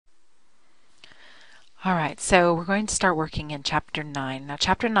All right, so we're going to start working in Chapter 9. Now,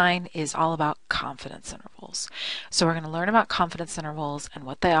 Chapter 9 is all about confidence intervals. So we're going to learn about confidence intervals and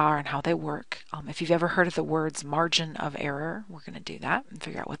what they are and how they work. If you've ever heard of the words margin of error, we're going to do that and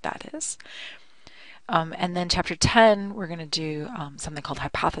figure out what that is. And then Chapter 10, we're going to do something called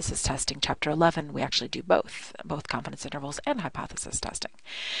hypothesis testing. Chapter 11, we actually do both confidence intervals and hypothesis testing.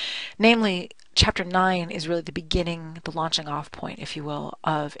 Namely, Chapter 9 is really the beginning, the launching off point, if you will,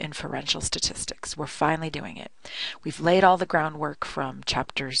 of inferential statistics. We're finally doing it. We've laid all the groundwork from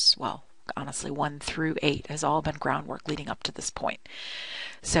chapters, well, honestly, 1 through 8 has all been groundwork leading up to this point.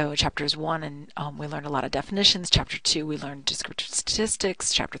 So chapters 1, and we learned a lot of definitions. Chapter 2, we learned descriptive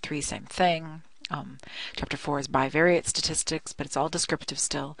statistics. Chapter 3, same thing. Chapter 4 is bivariate statistics, but it's all descriptive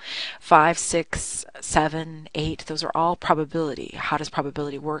still. 5, 6, 7, 8, those are all probability. How does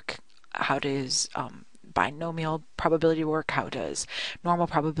probability work? How does binomial probability work? How does normal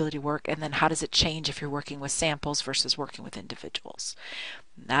probability work? And then how does it change if you're working with samples versus working with individuals?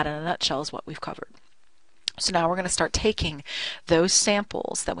 That in a nutshell is what we've covered. So now we're going to start taking those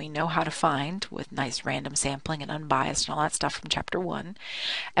samples that we know how to find with nice random sampling and unbiased and all that stuff from Chapter 1,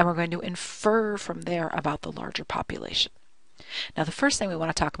 and we're going to infer from there about the larger population. Now, the first thing we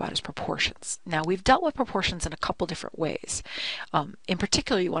want to talk about is proportions. Now, we've dealt with proportions in a couple different ways. In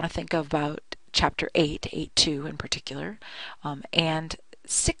particular, you want to think about Chapter 8, 8.2 in particular, and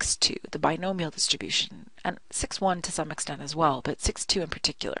 6.2, the binomial distribution, and 6.1 to some extent as well, but 6.2 in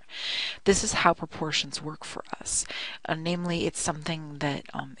particular. This is how proportions work for us. Namely, it's something that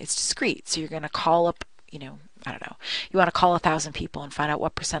it's discrete. So you're going to call up, I don't know, you want to call 1,000 people and find out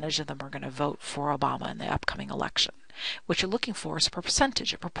what percentage of them are going to vote for Obama in the upcoming election. What you're looking for is a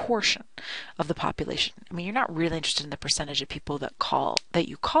percentage, a proportion of the population. I mean, you're not really interested in the percentage of people that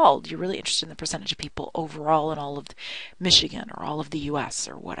you called. You're really interested in the percentage of people overall in all of Michigan or all of the U.S.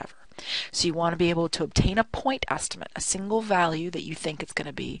 or whatever. So you want to be able to obtain a point estimate, a single value that you think it's going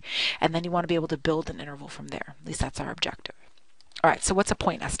to be, and then you want to be able to build an interval from there. At least that's our objective. All right, so what's a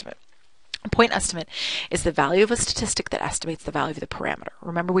point estimate? A point estimate is the value of a statistic that estimates the value of the parameter.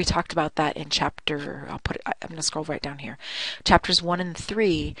 Remember, we talked about that in I'm going to scroll right down here. Chapters 1 and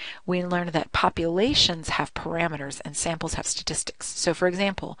 3, we learned that populations have parameters and samples have statistics. So, for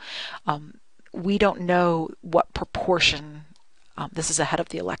example, we don't know what proportion, this is ahead of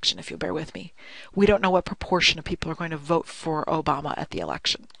the election, if you'll bear with me. We don't know what proportion of people are going to vote for Obama at the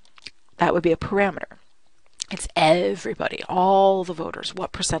election. That would be a parameter. It's everybody, all the voters.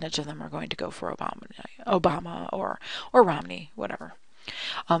 What percentage of them are going to go for Obama or Romney, whatever.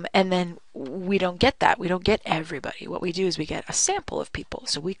 And then we don't get that. We don't get everybody. What we do is we get a sample of people.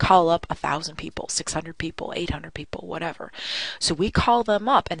 So we call up 1,000 people, 600 people, 800 people, whatever. So we call them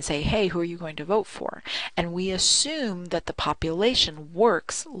up and say, hey, who are you going to vote for? And we assume that the population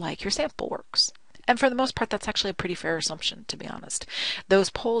works like your sample works. And for the most part, that's actually a pretty fair assumption, to be honest. Those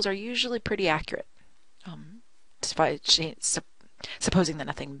polls are usually pretty accurate. Supposing that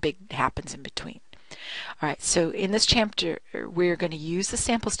nothing big happens in between. All right, so in this chapter, we're going to use the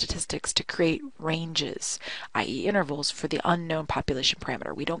sample statistics to create ranges, i.e. intervals, for the unknown population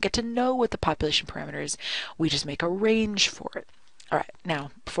parameter. We don't get to know what the population parameter is. We just make a range for it. All right,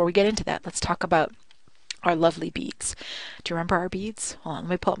 now, before we get into that, let's talk about our lovely beads. Do you remember our beads? Hold on, let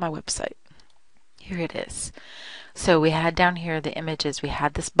me pull up my website. Here it is. So we had down here the images. We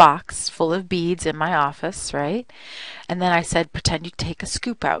had this box full of beads in my office, right? And then I said, pretend you take a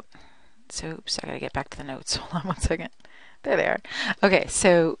scoop out. So, oops, I gotta get back to the notes. Hold on one second. There they are. Okay,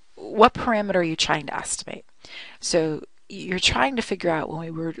 so what parameter are you trying to estimate? So you're trying to figure out, when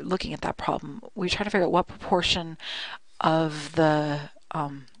we were looking at that problem, we were trying to figure out what proportion of the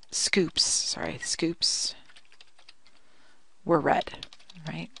scoops were red,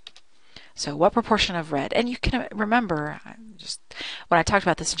 right? So what proportion of red? And you can remember, when I talked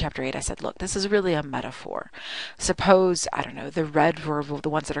about this in Chapter 8, I said, look, this is really a metaphor. Suppose, I don't know, the red were the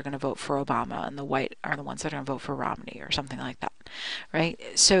ones that are going to vote for Obama and the white are the ones that are going to vote for Romney or something like that, right?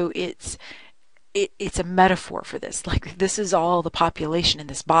 So it's a metaphor for this. Like, this is all the population in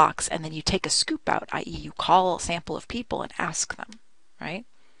this box, and then you take a scoop out, i.e. you call a sample of people and ask them, right?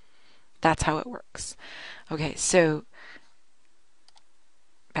 That's how it works. Okay, so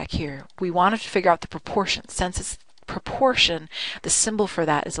back here, we wanted to figure out the proportion. Census proportion, the symbol for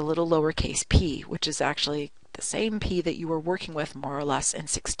that is a little lowercase p, which is actually the same p that you were working with more or less in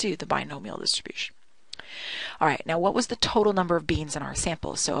 6.2, the binomial distribution. All right, now what was the total number of beans in our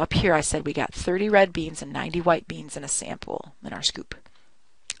sample? So up here I said we got 30 red beans and 90 white beans in a sample in our scoop.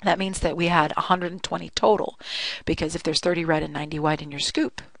 That means that we had 120 total, because if there's 30 red and 90 white in your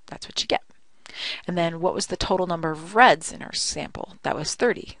scoop, that's what you get. And then what was the total number of reds in our sample? That was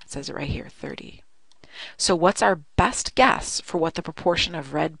 30. It says it right here, 30. So what's our best guess for what the proportion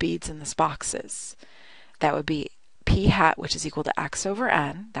of red beads in this box is? That would be p hat, which is equal to x over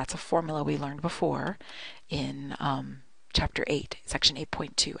n. That's a formula we learned before in chapter 8, section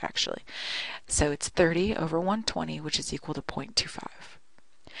 8.2 actually. So it's 30 over 120, which is equal to 0.25.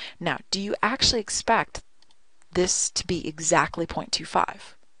 Now, do you actually expect this to be exactly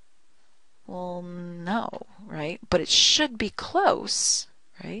 0.25? Well, no, right? But it should be close,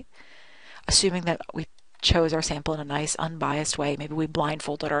 right? Assuming that we chose our sample in a nice unbiased way. Maybe we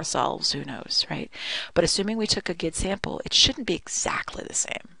blindfolded ourselves, who knows, right? But assuming we took a good sample, it shouldn't be exactly the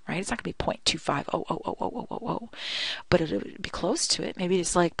same, right? It's not going to be 0.25, but it would be close to it. Maybe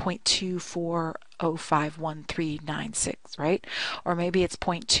it's like 0.24051396, right? Or maybe it's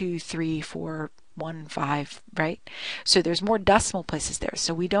 0.23415, right? So there's more decimal places there.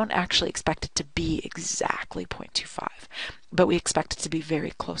 So we don't actually expect it to be exactly 0.25, but we expect it to be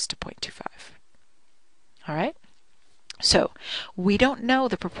very close to 0.25. All right? So we don't know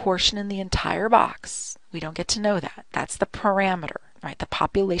the proportion in the entire box. We don't get to know that. That's the parameter, right? The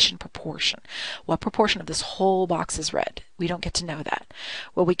population proportion. What proportion of this whole box is red? We don't get to know that.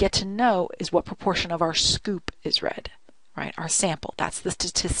 What we get to know is what proportion of our scoop is red, right? Our sample. That's the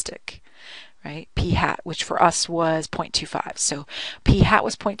statistic, right? P hat, which for us was 0.25. So P hat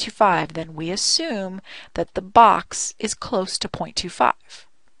was 0.25, then we assume that the box is close to 0.25.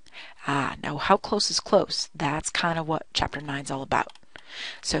 Now how close is close? That's kind of what chapter 9 is all about.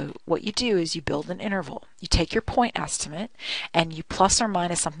 So what you do is you build an interval. You take your point estimate and you plus or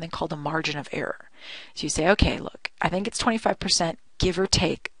minus something called a margin of error. So you say, okay, look, I think it's 25% give or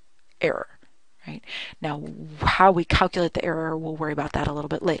take error, right? Now how we calculate the error, we'll worry about that a little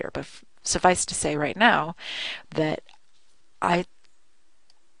bit later, but suffice to say right now that a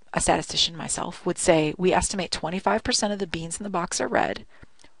statistician myself would say we estimate 25% of the beans in the box are red,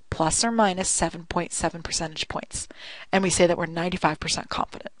 plus or minus 7.7 percentage points. And we say that we're 95%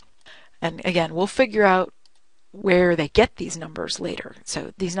 confident. And again, we'll figure out where they get these numbers later.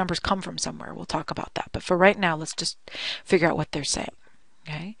 So these numbers come from somewhere. We'll talk about that. But for right now, let's just figure out what they're saying.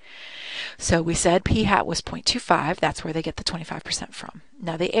 Okay? So we said p hat was 0.25. That's where they get the 25% from.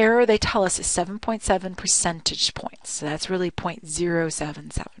 Now the error they tell us is 7.7 percentage points. So that's really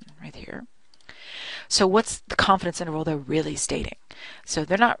 0.077 right here. So what's the confidence interval they're really stating? So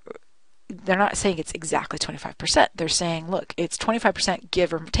they're not saying it's exactly 25%. They're saying, look, it's 25%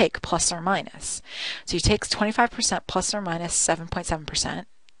 give or take, plus or minus. So you take 25% plus or minus 7.7%.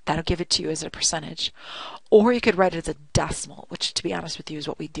 That'll give it to you as a percentage. Or you could write it as a decimal, which to be honest with you is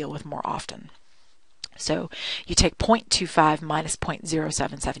what we deal with more often. So you take 0.25 minus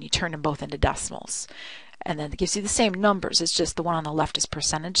 0.077. You turn them both into decimals. And then it gives you the same numbers. It's just the one on the left is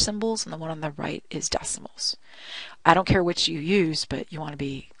percentage symbols and the one on the right is decimals. I don't care which you use, but you want to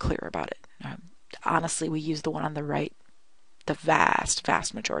be clear about it. Honestly, we use the one on the right the vast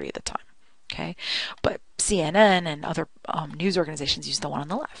majority of the time. Okay, but CNN and other news organizations use the one on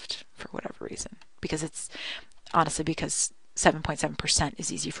the left for whatever reason, because it's honestly because 7.7%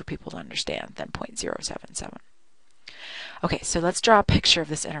 is easy for people to understand than 0.077. Okay, so let's draw a picture of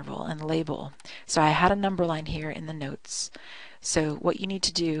this interval and label. So I had a number line here in the notes. So what you need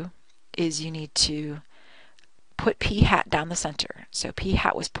to do is you need to put p hat down the center. So p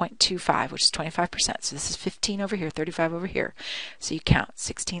hat was 0.25, which is 25%. So this is 15 over here, 35 over here. So you count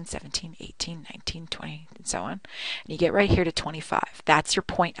 16, 17, 18, 19, 20, and so on. And you get right here to 25. That's your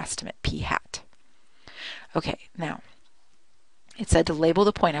point estimate, p hat. Okay, now it said to label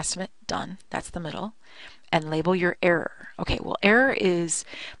the point estimate. Done. That's the middle. And label your error. Okay, well, error is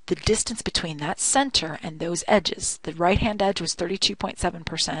the distance between that center and those edges. The right-hand edge was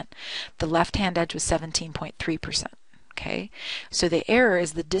 32.7%. The left-hand edge was 17.3%. Okay, so the error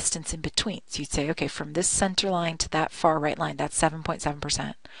is the distance in between. So you'd say, okay, from this center line to that far right line, that's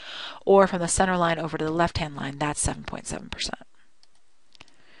 7.7%. Or from the center line over to the left-hand line, that's 7.7%.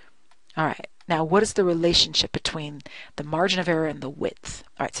 All right. Now, what is the relationship between the margin of error and the width?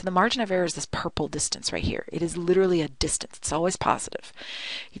 All right, so the margin of error is this purple distance right here. It is literally a distance. It's always positive.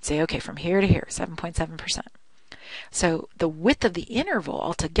 You'd say, okay, from here to here, 7.7%. So the width of the interval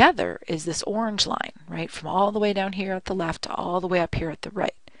altogether is this orange line, right, from all the way down here at the left to all the way up here at the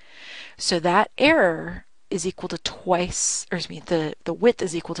right. So that error is equal to twice, or excuse me, the width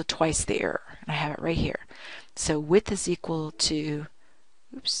is equal to twice the error. And I have it right here. So width is equal to,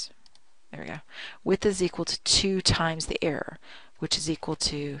 oops, there we go. Width is equal to 2 times the error, which is equal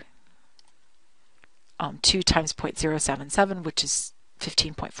to 2 times 0.077, which is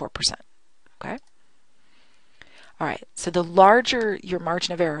 15.4%. Okay? All right, so the larger your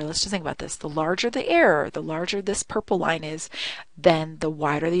margin of error, let's just think about this. The larger the error, the larger this purple line is, then the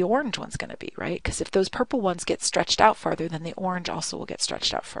wider the orange one's going to be, right? Because if those purple ones get stretched out farther, then the orange also will get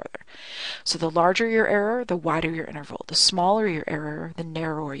stretched out further. So the larger your error, the wider your interval. The smaller your error, the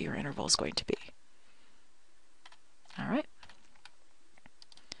narrower your interval is going to be. All right.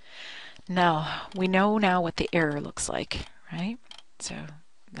 Now, we know now what the error looks like, right? So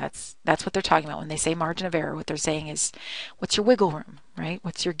that's what they're talking about when they say margin of error. What they're saying is, what's your wiggle room, right?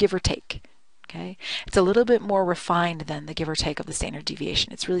 What's your give or take? Okay, it's a little bit more refined than the give or take of the standard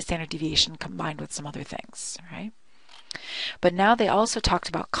deviation. It's really standard deviation combined with some other things, right? But now they also talked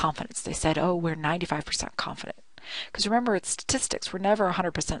about confidence. They said, oh, we're 95% confident. Because remember, it's statistics. We're never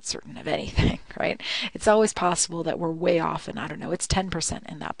 100% certain of anything, right? It's always possible that we're way off, and I don't know, it's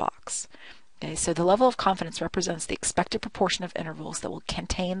 10% in that box. Okay, so the level of confidence represents the expected proportion of intervals that will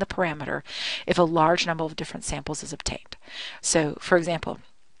contain the parameter if a large number of different samples is obtained. So, for example,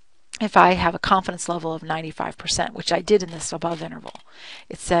 if I have a confidence level of 95%, which I did in this above interval,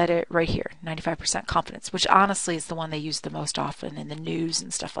 it said it right here, 95% confidence, which honestly is the one they use the most often in the news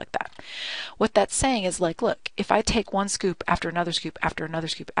and stuff like that. What that's saying is like, look, if I take one scoop after another scoop after another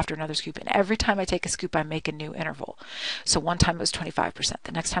scoop after another scoop, and every time I take a scoop, I make a new interval. So one time it was 25%,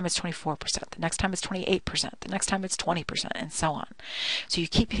 the next time it's 24%, the next time it's 28%, the next time it's 20%, and so on. So you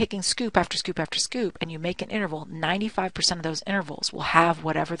keep taking scoop after scoop after scoop, and you make an interval. 95% of those intervals will have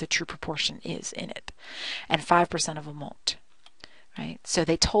whatever the true proportion is in it, and 5% of them won't. Right? So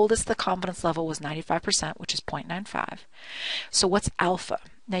they told us the confidence level was 95%, which is 0.95. So what's alpha?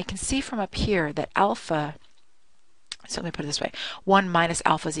 Now you can see from up here that alpha, so let me put it this way, 1 minus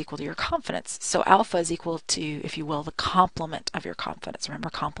alpha is equal to your confidence. So alpha is equal to, if you will, the complement of your confidence. Remember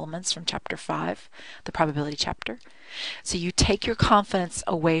complements from chapter 5, the probability chapter? So you take your confidence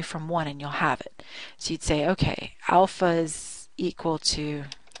away from 1 and you'll have it. So you'd say, okay, alpha is equal to,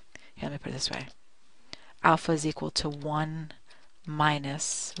 here, let me put it this way. Alpha is equal to 1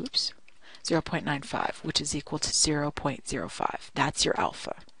 minus, 0.95, which is equal to 0.05. That's your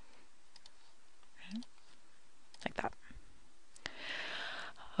alpha. Like that.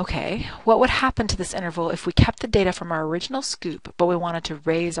 Okay, what would happen to this interval if we kept the data from our original scoop, but we wanted to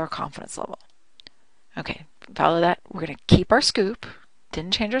raise our confidence level? Okay, follow that. We're going to keep our scoop,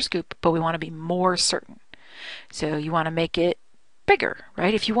 didn't change our scoop, but we want to be more certain. So you want to make it bigger,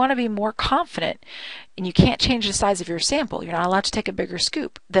 right? If you want to be more confident and you can't change the size of your sample, you're not allowed to take a bigger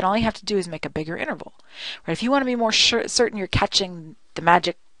scoop, then all you have to do is make a bigger interval, right? If you want to be more certain you're catching the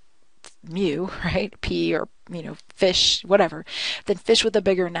magic mu, right? P or, fish, whatever, then fish with a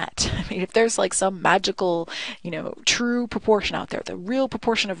bigger net. I mean, if there's like some magical, true proportion out there, the real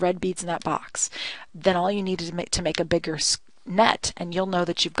proportion of red beads in that box, then all you need is to make a bigger net, and you'll know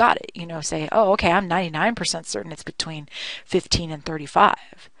that you've got it. Say, oh, okay, I'm 99% certain it's between 15 and 35.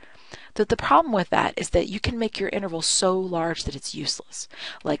 The problem with that is that you can make your interval so large that it's useless.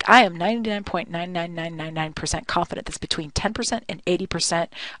 Like, I am 99.99999% confident that's between 10% and 80%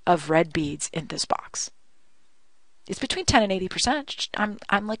 of red beads in this box. It's between 10 and 80%.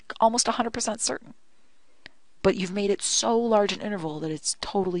 I'm like almost 100% certain. But you've made it so large an interval that it's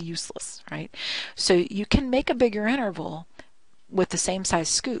totally useless, right? So you can make a bigger interval with the same size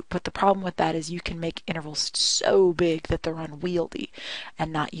scoop, but the problem with that is you can make intervals so big that they're unwieldy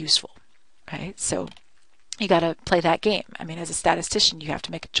and not useful. Okay, so you got to play that game. I mean, as a statistician, you have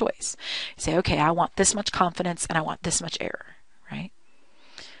to make a choice. You say, okay, I want this much confidence and I want this much error, right?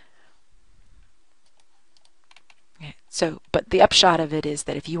 Okay, so, but the upshot of it is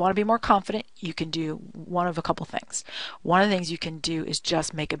that if you want to be more confident, you can do one of a couple things. One of the things you can do is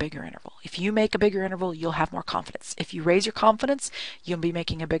just make a bigger interval. If you make a bigger interval, you'll have more confidence. If you raise your confidence, you'll be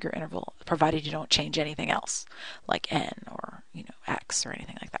making a bigger interval, provided you don't change anything else, like n or x or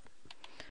anything like that.